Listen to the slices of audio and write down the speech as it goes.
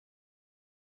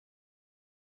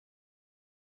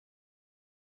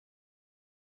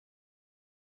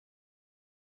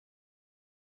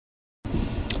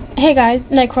Hey guys,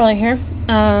 Nightcrawler here.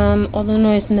 All the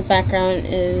noise in the background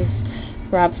is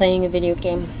Rob playing a video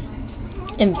game,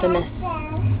 Infamous,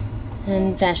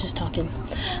 and Vash is talking.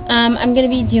 I'm gonna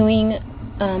be doing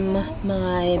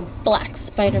my black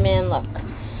Spider-Man look.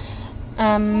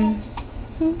 I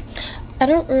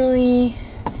don't really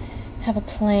have a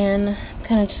plan.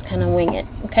 I'm just kind of wing it.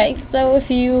 Okay, so if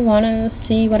you want to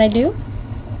see what I do,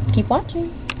 keep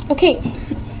watching. Okay.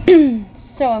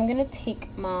 So I'm going to take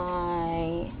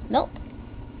my milk,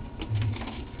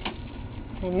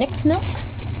 my Nick's milk,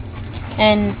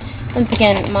 and once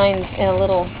again, mine's in a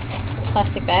little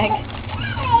plastic bag,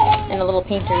 in a little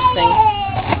painter's thing,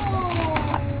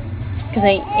 because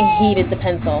I hated the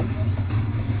pencil.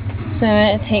 So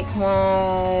I'm going to take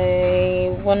my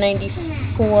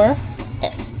 194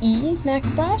 SE MAC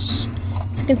brush,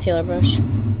 it's a concealer brush,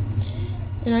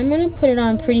 and I'm going to put it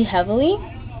on pretty heavily.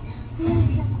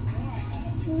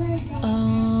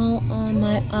 All on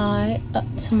my eye up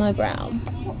to my brow.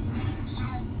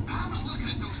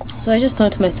 So I just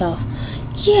thought to myself,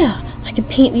 yeah, I can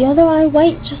paint the other eye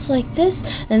white just like this,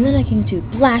 and then I can do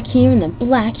black here, and then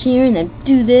black here, and then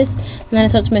do this. And then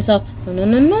I thought to myself,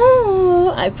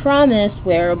 no, I promise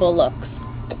wearable looks.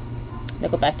 I'll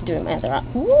go back to doing my other eye.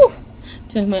 Woo!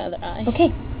 Doing my other eye.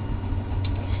 Okay.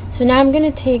 So now I'm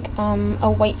going to take a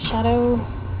white shadow.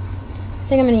 I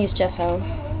think I'm going to use gesso.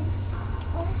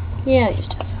 Yeah, I used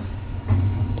gesso.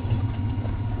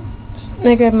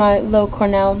 I grab my Low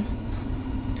Cornell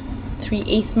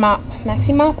 3/8 mop,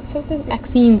 Maxi mop,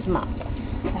 Maxine's mop.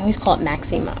 I always call it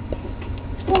Maxi mop.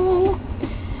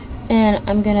 And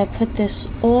I'm gonna put this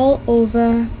all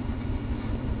over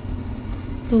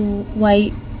the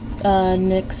white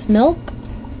Nick's milk.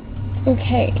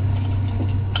 Okay.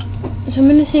 So I'm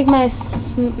gonna take my,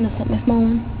 that's not my small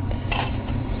one.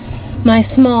 My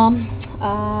small,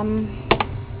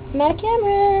 not a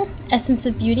camera, Essence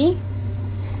of Beauty.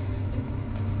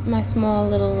 My small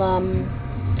little,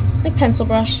 like pencil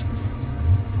brush.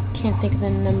 Can't think of the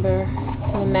number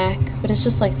for the MAC, but it's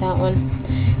just like that one.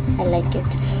 I like it.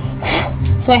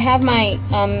 So I have my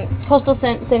Coastal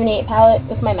Scent 78 palette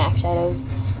with my MAC shadows,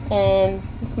 and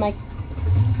it's my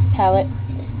palette.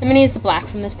 I'm gonna use the black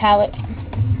from this palette.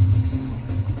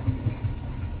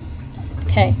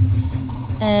 Okay,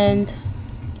 and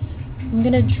I'm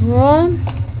gonna draw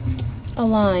a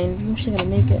line. I'm actually gonna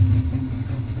make it.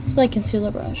 It's like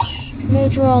concealer brush. I'm gonna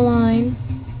draw a line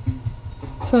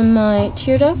from my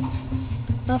tear duct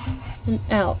up and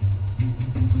out,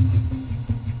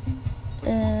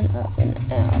 and up and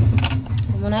out.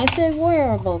 And when I say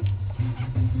wearable,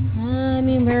 I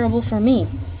mean wearable for me.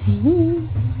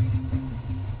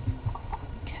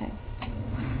 Okay,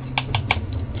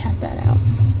 tap that out.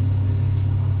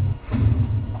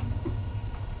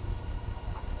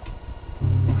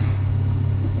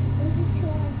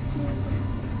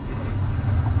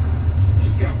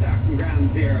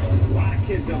 Ground zero. A lot of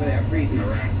kids over there freezing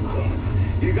around.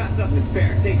 If you got something to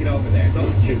spare, take it over there.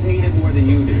 Those kids need it more than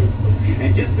you do.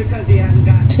 And just because he hasn't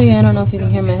got... So yeah, I don't know if you can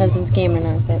hear my husband's game or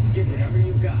not, but... Give whatever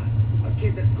you got. A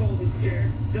kid that's cold and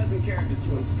scared doesn't care if it's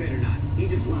going to fit or not. He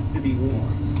just wants to be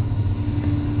warm.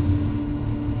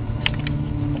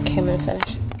 Okay, I'm gonna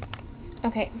finish.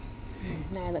 Okay.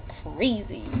 Now I look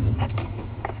crazy.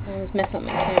 I was messing up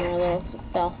my camera a little, so it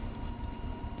fell.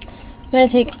 I'm going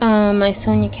to take my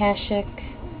Sonia Kashuk,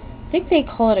 I think they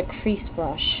call it a crease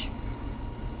brush.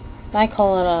 I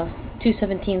call it a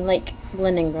 217 Lake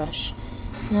blending brush.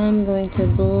 Now I'm going to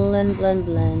blend.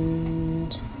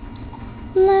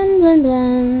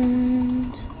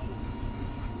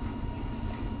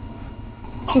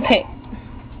 Okay.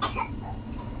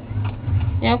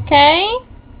 Okay?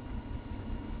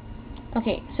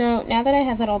 Okay, so now that I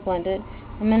have it all blended,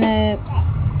 I'm going to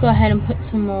go ahead and put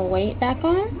some more white back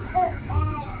on.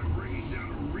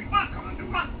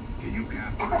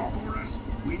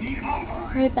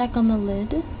 Right back on the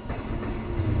lid.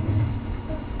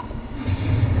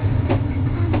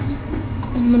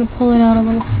 I'm going to pull it out a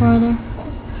little farther.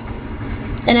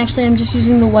 And actually I'm just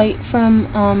using the white from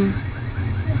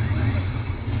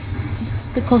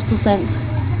the Coastal Scent.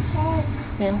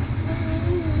 Yeah.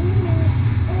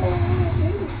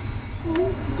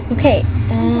 Okay,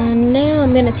 and now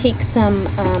I'm going to take some,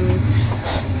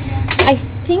 I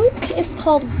think it's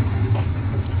called,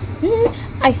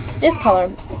 this color.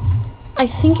 I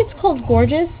think it's called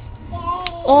Gorgeous.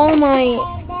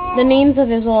 The names of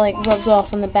it is all like rubbed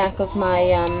off on the back of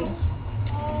my,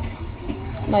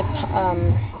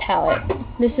 palette.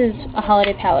 This is a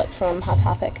holiday palette from Hot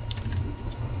Topic.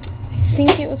 I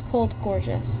think it was called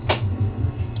Gorgeous. I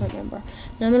don't remember.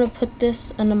 Now I'm going to put this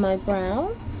under my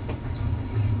brow.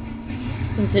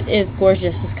 Since it is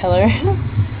gorgeous, this color.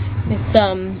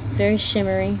 It's very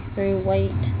shimmery, very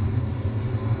white.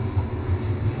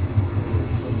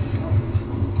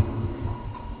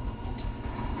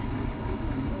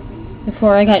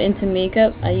 Before I got into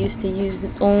makeup, I used to use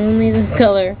only this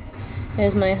color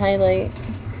as my highlight.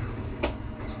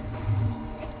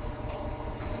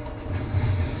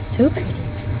 So pretty.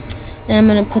 And I'm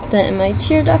going to put that in my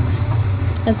tear ducts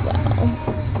as well.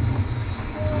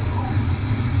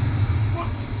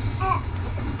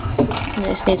 And I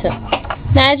just need to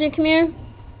magic, come here.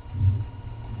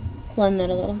 Blend that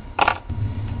a little.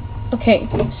 Okay,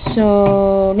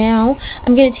 so now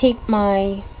I'm going to take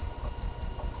my...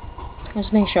 I'll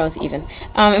just make sure it's even.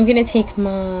 I'm going to take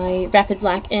my Rapid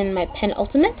Black in my Pen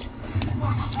Ultimate.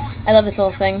 I love this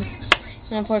little thing.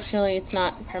 And unfortunately, it's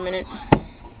not permanent.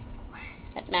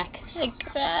 At MAC. I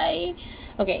cry.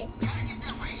 Okay.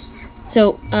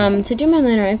 So, to do my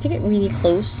liner, I have to get really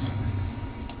close.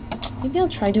 Maybe I'll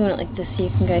try doing it like this so you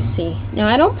can guys see. Now,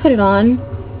 I don't put it on.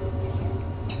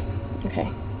 Okay.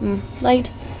 Light.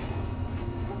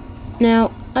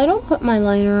 Now, I don't put my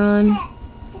liner on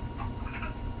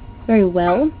very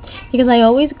well because I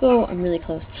always go, I'm really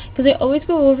close, because I always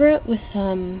go over it with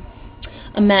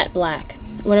a matte black,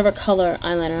 whatever color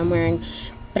eyeliner I'm wearing,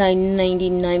 but I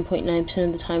 99.9%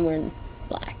 of the time wear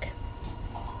black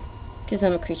because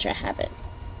I'm a creature of habit.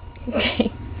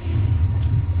 Okay,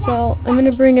 so I'm going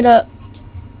to bring it up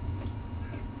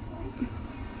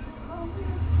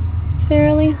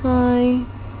fairly high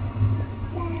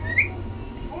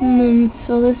and then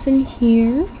fill this in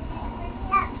here.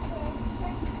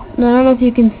 Now, I don't know if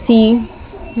you can see,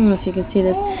 I don't know if you can see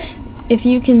this, if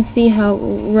you can see how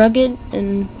rugged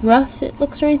and rough it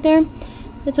looks right there,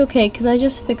 it's okay, because I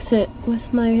just fix it with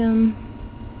my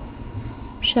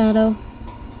shadow.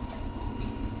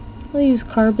 I'll use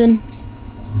carbon.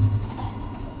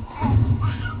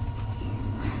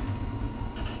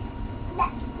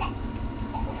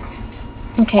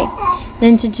 Okay,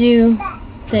 then to do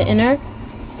the inner,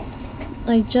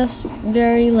 like just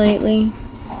very lightly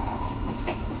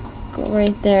go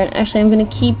right there. Actually, I'm going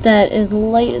to keep that as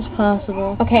light as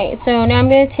possible. Okay, so now I'm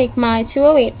going to take my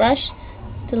 208 brush,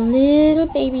 the little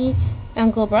baby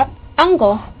angled brush,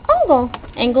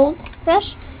 angled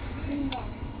brush.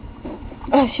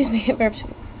 Oh, excuse me, it burps.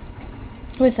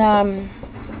 With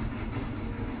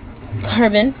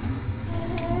carbon.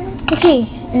 Okay,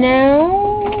 now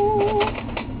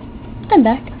I'm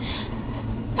back.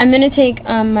 I'm going to take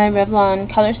my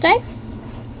Revlon Color Stay,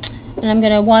 and I'm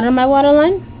going to water my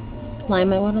waterline. Line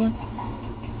my waterline.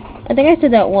 I think I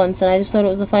said that once, and I just thought it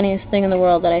was the funniest thing in the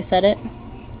world that I said it.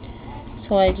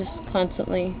 So I just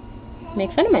constantly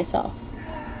make fun of myself.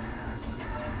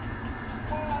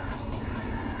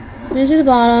 This is the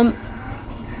bottom,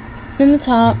 and the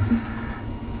top.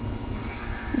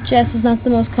 Jess is not the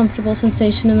most comfortable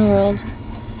sensation in the world,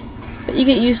 but you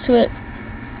get used to it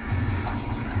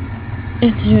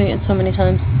after doing it so many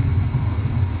times.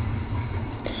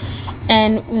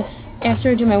 And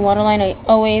after I do my waterline, I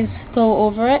always go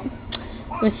over it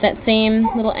with that same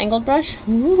little angled brush.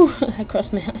 Ooh, I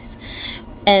crossed my eyes.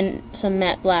 And some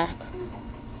matte black.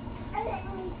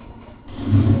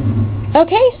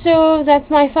 Okay, so that's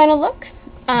my final look.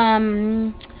 I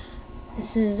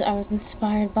was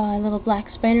inspired by little black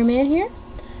Spider-Man here.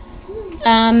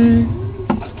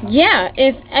 Yeah,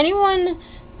 if anyone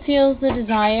feels the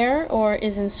desire or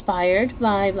is inspired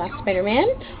by Black Spider-Man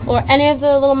or any of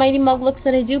the little Mighty Mug looks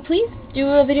that I do, please do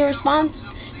a video response,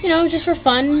 you know, just for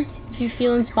fun, if you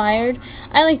feel inspired.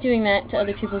 I like doing that to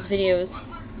other people's videos.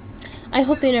 I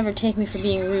hope they never take me for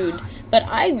being rude, but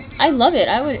I love it.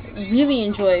 I would really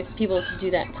enjoy people to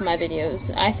do that to my videos.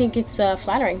 I think it's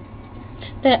flattering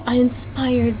that I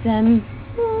inspired them.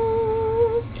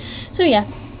 So yeah.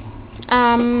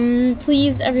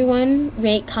 Please, everyone,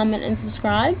 rate, comment, and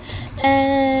subscribe.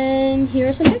 And here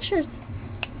are some pictures.